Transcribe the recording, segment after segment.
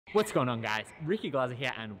What's going on, guys? Ricky Glazer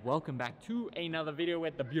here, and welcome back to another video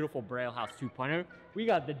at the beautiful Braille House 2.0. We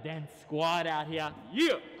got the dense squad out here.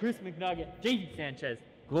 Yeah! Chris McNugget, JT Sanchez,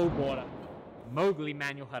 Glow Border, Mowgli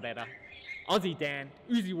Manuel Herrera, Aussie Dan,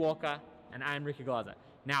 Uzi Walker, and I'm Ricky Glazer.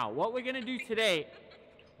 Now, what we're gonna do today,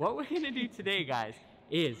 guys,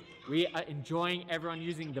 is we are enjoying everyone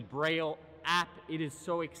using the Braille app. It is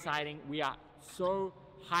so exciting. We are so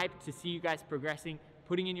hyped to see you guys progressing,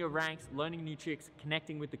 putting in your ranks, learning new tricks,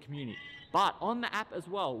 connecting with the community. But on the app as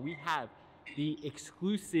well, we have the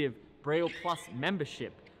exclusive Braille Plus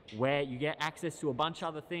membership, where you get access to a bunch of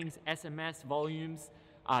other things, SMS, volumes,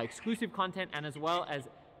 exclusive content, and as well as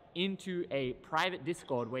into a private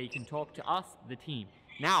Discord where you can talk to us, the team.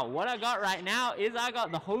 Now, what I got right now is I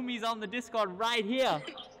got the homies on the Discord right here.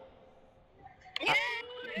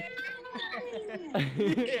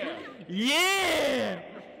 Yeah!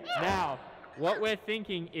 Now, what we're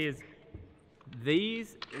thinking is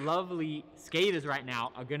these lovely skaters right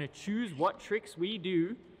now are gonna choose what tricks we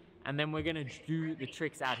do, and then we're gonna do the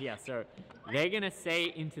tricks out here. So they're gonna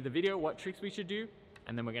say into the video what tricks we should do,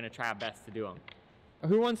 and then we're gonna try our best to do them.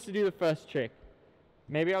 Who wants to do the first trick?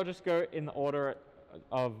 Maybe I'll just go in the order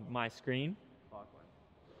of my screen.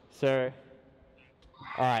 So,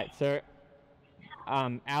 all right, so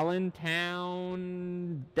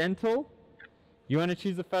Allentown Dental, you wanna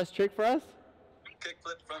choose the first trick for us?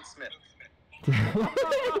 Kickflip front Smith.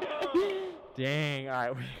 Dang,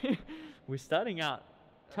 all right. We're starting out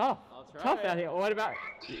tough. Tough out here. What about,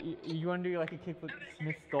 you want to do like a kickflip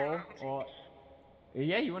Smith stall? Or,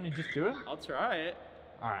 yeah, you want to just do it? I'll try it.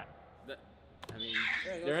 All right. I mean,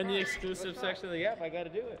 they're in the exclusive section of the app. I got to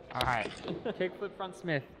do it. All right. Kickflip front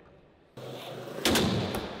Smith.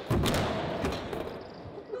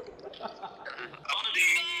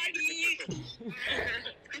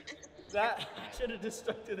 That should have just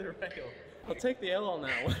stuck to the rail. I'll take the L on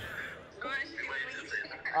that one.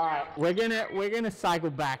 All right, we're gonna cycle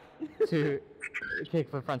back to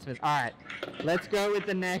kickflip front Smith. All right, let's go with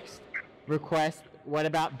the next request. What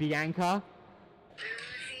about Bianca?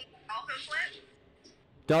 Dolphin flip.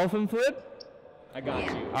 Dolphin flip? I got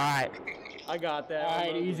you. All right. I got that. All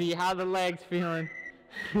right, easy. How the legs feeling?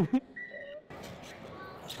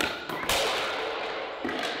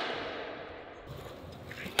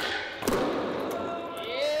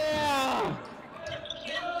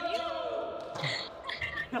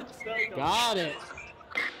 Got it.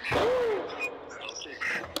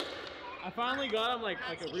 I finally got him like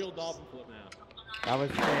a real dolphin flip now. That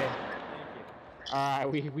was fair. Thank you.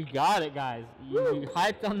 All right, we got it, guys. You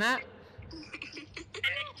hyped on that?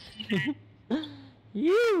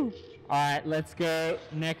 You. All right, let's go.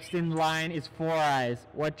 Next in line is Four Eyes.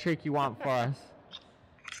 What trick you want for us?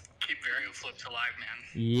 Keep varial flips alive, man.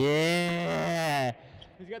 Yeah.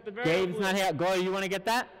 He's got the Dave's not here. Go. You want to get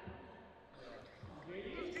that?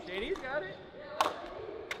 JD's got it.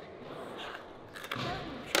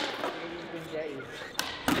 Yeah.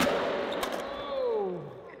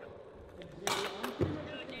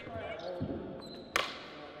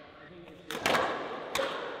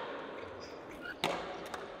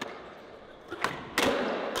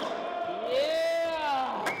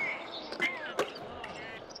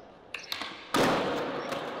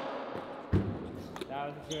 That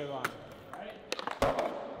was a good one.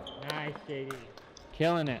 Nice, JD.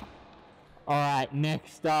 Killing it. All right,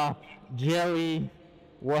 next up, Joey.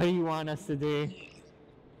 What do you want us to do?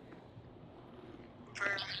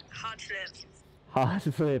 For hot flip. Hot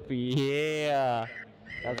flip, yeah.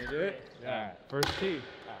 That's do it? All right, first two.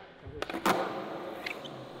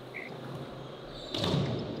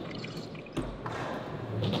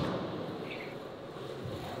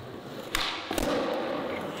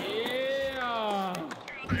 Yeah.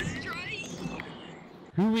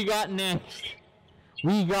 Who we got next?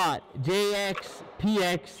 We got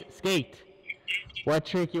JXPX Skate. What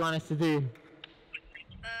trick you want us to do?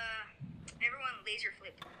 Everyone laser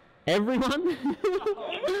flip. Everyone?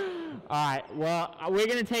 Alright, well, we're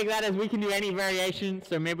going to take that as we can do any variation,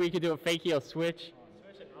 so maybe we could do a fakie or switch.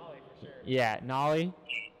 Switch it nollie for sure. Yeah, nollie.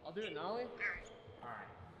 I'll do it nollie. Alright,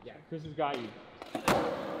 yeah, Chris has got you.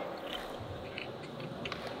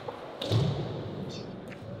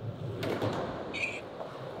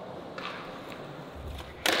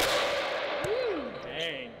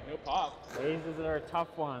 Dang, no pop. Lasers are a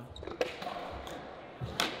tough one.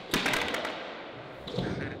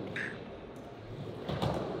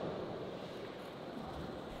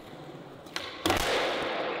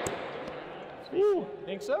 Ooh,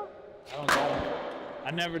 think so? I don't know.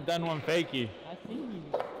 I've never done one fakie. I see you.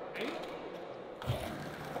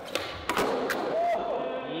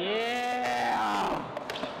 Yeah!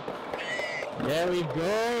 There we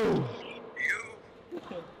go.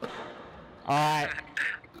 All right.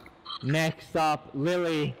 Next up,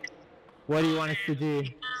 Lily. What do you want us to do?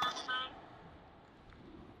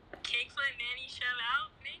 Kickflip Manny shove out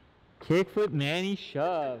me. Kickflip Manny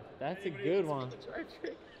shove. That's a good one.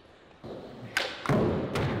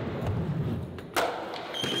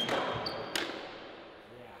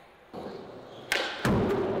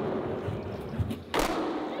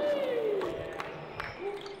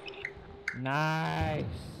 Nice.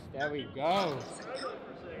 There we go.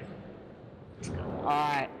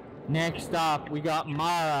 Alright, next up we got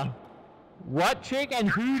Mara. What trick and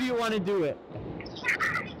who do you want to do it?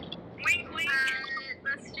 Wink, wink.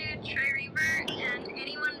 Let's do Trey Revert and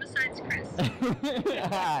anyone besides Chris.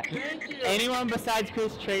 Alright. Thank you. Anyone besides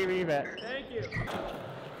Chris, Trey Revert. Thank you.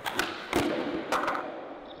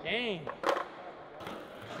 Dang.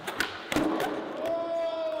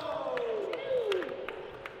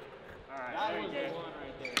 That was the one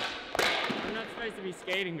right there. I'm not supposed to be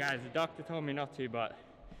skating, guys. The doctor told me not to, but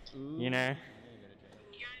you know,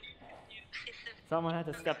 someone had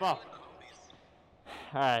to step up.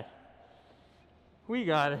 All right, we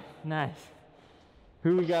got it. Nice.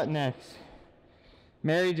 Who we got next?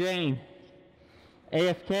 Mary Jane.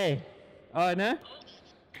 AFK. Oh no.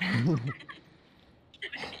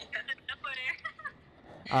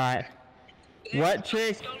 All right. What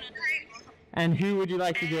trick and who would you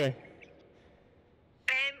like to do?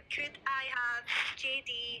 Could I have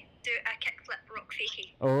JD do a kickflip rock fakie?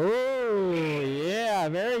 Oh, yeah,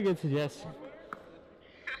 very good suggestion.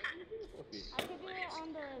 I could do it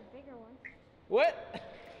on the bigger one. What? I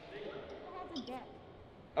have to get.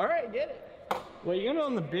 All right, get it. Well, you gonna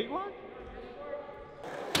on the big one?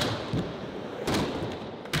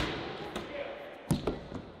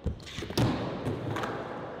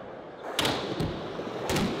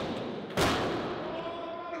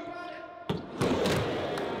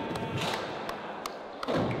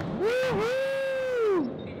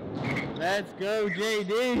 Let's go,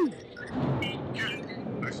 JD.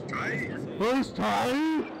 First try. First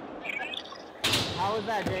time. How was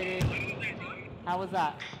that, JD? How was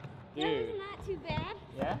that? That was not too bad.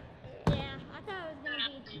 Yeah? Yeah, I thought it was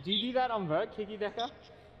gonna be. Do you do that on vert, kicky decker?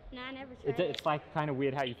 No, I never tried. It's like kind of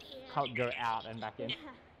weird how you go out and back in. Yeah.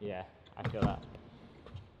 Yeah, I feel that.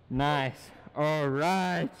 Nice. All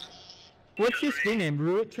right. What's your screen name?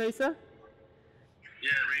 Ruit Tracer? Yeah,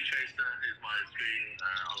 Retracer is my screen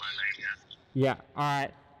online name, Yeah. All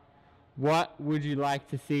right. What would you like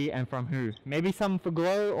to see and from who? Maybe some for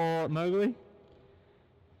Glow or Mowgli?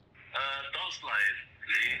 Dog slide,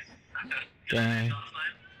 please. Dang. Dog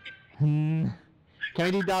slide? Can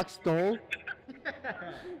we do Dark Stall?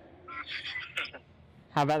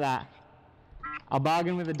 How about that? I'll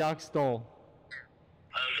bargain with a Dark Stall. Go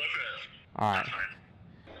for it. All right. Fine.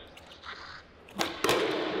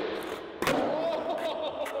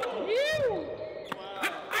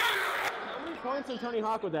 How many points on Tony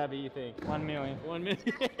Hawk would that be, you think? 1 million. 1 million.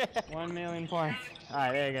 1 million points. All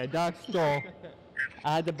right, there you go. Dark Stall.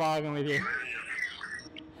 I had to bargain with you.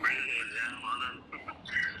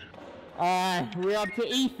 All right, we're up to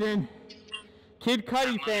Ethan. Kid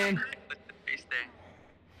Cudi fan.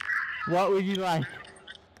 What would you like?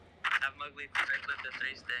 Have Mowgli flip the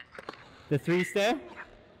 3-stay. The 3-stair?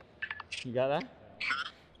 You got that?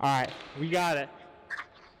 All right, we got it.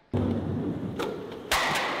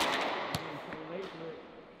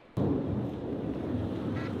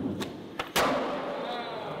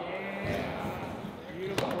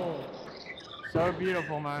 Beautiful. So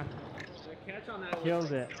beautiful, man. The catch on that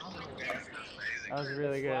Killed it. That was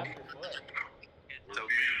really good. So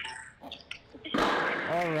beautiful.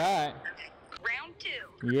 All right. Round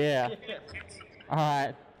 2. Yeah. All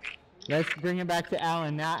right. Let's bring it back to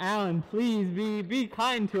Alan. Now, Alan, please be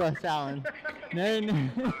kind to us, Alan. No, no.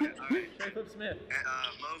 Jacob Smith.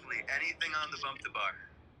 Mowgli, anything on the bump to bar.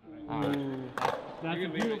 All right. That's a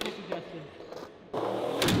beautiful suggestion.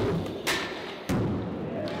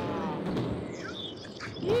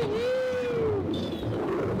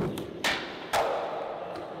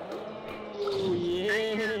 Oh, yeah.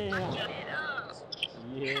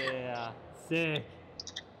 Yeah. Sick.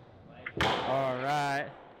 All right.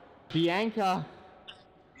 Bianca.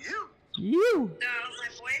 You. So my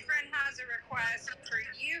boyfriend has a request for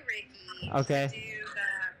you, Ricky, Okay. to do the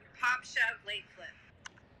pop shove late flip.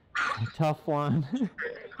 Tough one.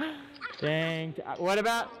 Dang. What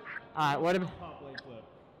about? All right. What about? Pop leg flip.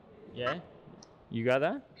 Yeah. You got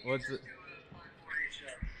that? What's it?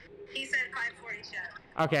 He said 540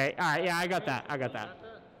 shove. Okay. All right. Yeah, I got that. I got that.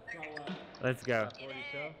 Let's go.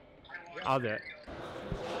 I'll do it.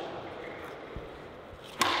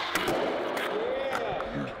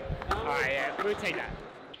 All Alright, yeah, we'll take that.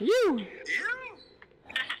 You! You?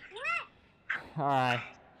 Alright.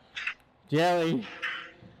 Jelly,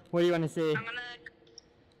 what do you want to see? I don't know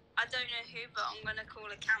who, but I'm gonna call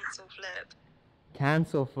a cancel flip.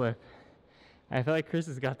 Cancel flip. I feel like Chris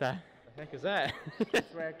has got that. What the heck is that?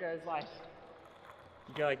 That's where it goes like,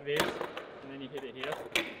 you go like this, and then you hit it here.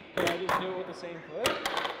 Can I just do it with the same foot?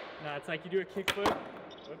 No, it's like you do a kick flip.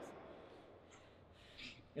 Whoops.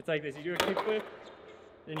 It's like this, you do a kick flip,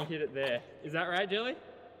 then you hit it there. Is that right, Jelly?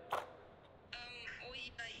 Or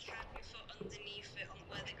you have your foot underneath it on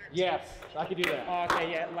where the grip Yes, I could do that. Oh, okay,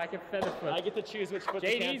 yeah, like a feather flip. I get to choose which foot to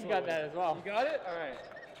JD's cancel got with. that as well. You got it? All right.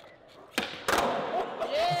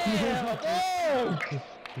 Yeah!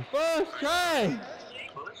 First try!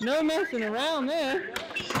 No messing around there.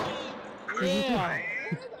 Yeah.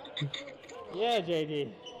 Yeah,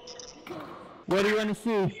 JD. What do you want to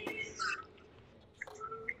see?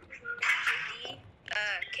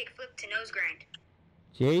 kickflip to nose grind.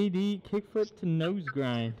 JD kickflip to nose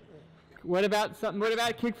grind. What about something? What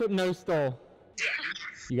about kickflip nose stall? Yeah.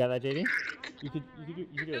 You got that, JD? You could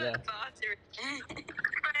do that.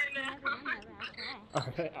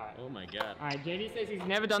 Alright. Oh my god. Alright, JD says he's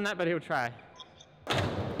never done that, but he'll try.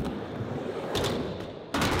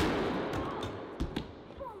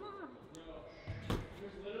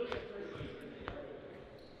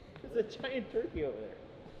 There's a giant turkey over there.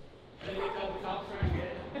 I think they called the cops trying to get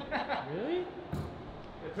it. Really?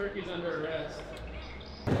 The turkey's under arrest.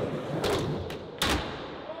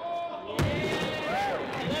 Oh, yeah!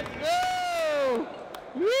 Let's go!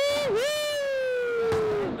 Woo-hoo!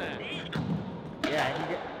 Yeah,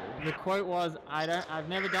 the quote was, I've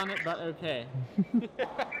never done it, but okay.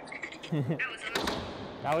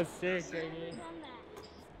 That was sick, JD.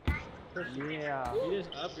 Yeah. He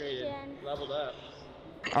just upgraded, leveled up.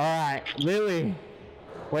 Alright, Lily,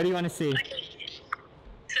 what do you want to see? So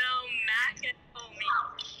Matt had told me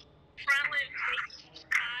front lip fake.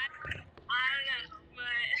 I don't know,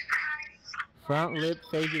 but Front lip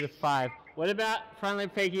fakie to 5. What about front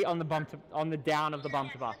lip fakie on the down of the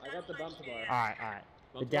bump to bar? I got the bump to bar. Alright.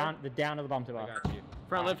 The down of the bump to bar. I got you.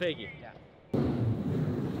 Front lip fakie. Yeah.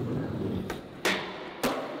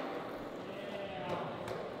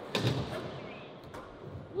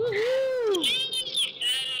 Woohoo!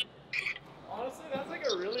 Honestly, that's like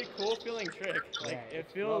a really cool feeling trick. Like Yeah, it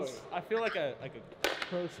feels. I feel like a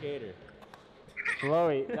pro skater.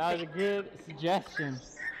 Chloe, that was a good suggestion.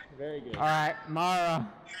 Very good. Alright, Mara.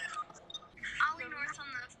 Ollie North on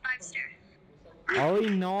the 5-stair. Ollie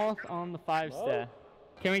North on the 5-stair.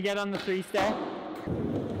 Can we get on the 3-stair?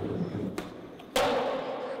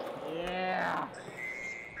 Yeah.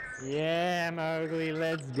 Yeah, Mowgli,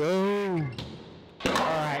 let's go.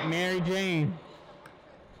 Alright, Mary Jane.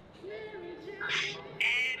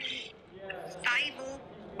 5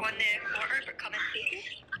 on the quarter for coming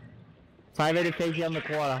fakie. 5-8 fakie on the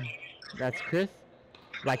quarter. That's Chris?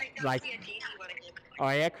 Like, oh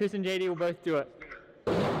yeah, Chris and JD will both do it.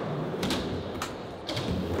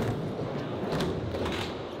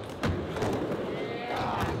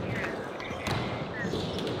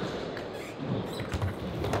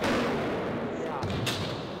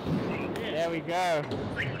 There we go.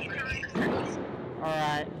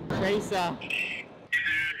 Alright, Tracer. You do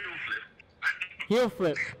Heel heel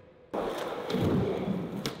flip. flip.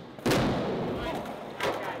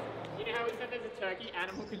 You know how we said there's a turkey?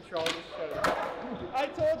 Animal control just showed up. I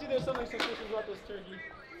told you there's something suspicious about this turkey.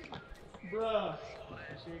 Bruh.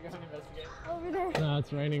 Should we go and investigate? Over there. No,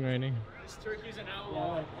 it's raining. This turkey's an Yeah,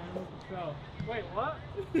 outlaw. like animal control. Wait, what?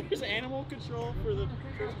 There's animal control for the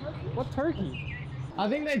turkey? What turkey? I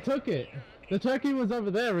think they took it. The turkey was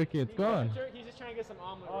over there, Ricky. It's gone. He's just trying to get some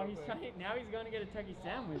omelet. Oh, real he's quick. trying. Now he's going to get a turkey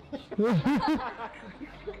sandwich. Wait,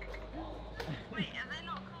 are they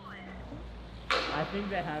not calling? I think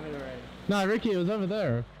they have it already. No, Ricky, it was over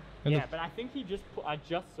there. And Yeah, but I think he just. I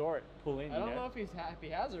just saw it pull in. I don't know if he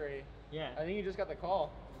has already. Yeah. I think he just got the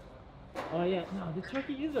call. Oh yeah. No, the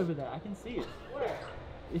turkey is over there. I can see it. Where?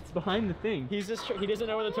 It's behind the thing. He's just he doesn't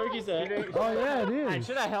know where the turkey's at. Oh yeah, it Hey, is.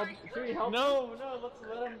 should I help? Should we help? No, let's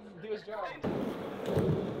let him do his job.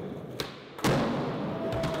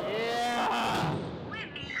 Yeah.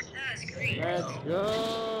 That's great. Let's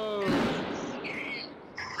go.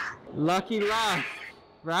 Lucky last,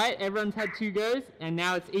 right? Everyone's had 2 goes, and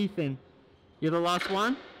now it's Ethan. You're the last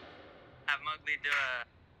one. Have Mowgli do a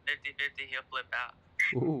 50-50 heel flip out.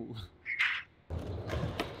 Ooh.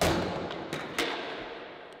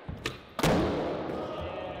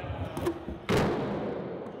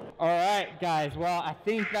 All right, guys. Well, I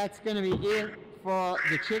think that's going to be it for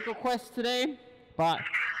the Chickle Quest today. But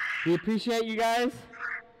we appreciate you guys.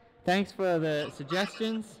 Thanks for the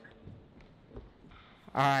suggestions.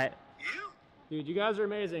 All right. Dude, you guys are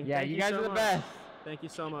amazing. Yeah, Thank you guys so are the much. best. Thank you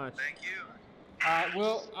so much. Thank you.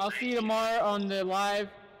 All right, I'll see you tomorrow on the live,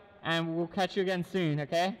 and we'll catch you again soon,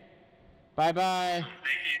 okay? Bye-bye. Thank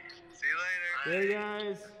you. See you later. Hey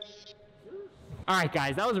guys. All right,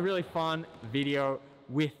 guys, that was a really fun video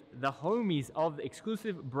with the homies of the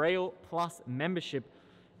exclusive Braille Plus membership.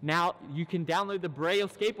 Now, you can download the Braille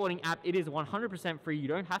skateboarding app. It is 100% free. You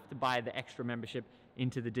don't have to buy the extra membership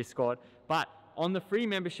into the Discord. But on the free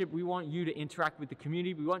membership, we want you to interact with the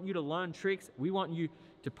community. We want you to learn tricks. We want you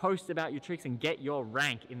to post about your tricks and get your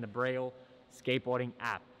rank in the Braille skateboarding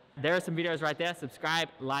app. There are some videos right there. Subscribe,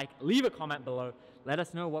 like, leave a comment below. Let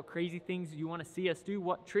us know what crazy things you want to see us do,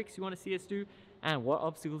 what tricks you want to see us do, and what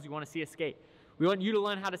obstacles you want to see us skate. We want you to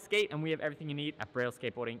learn how to skate, and we have everything you need at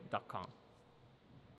brailleskateboarding.com.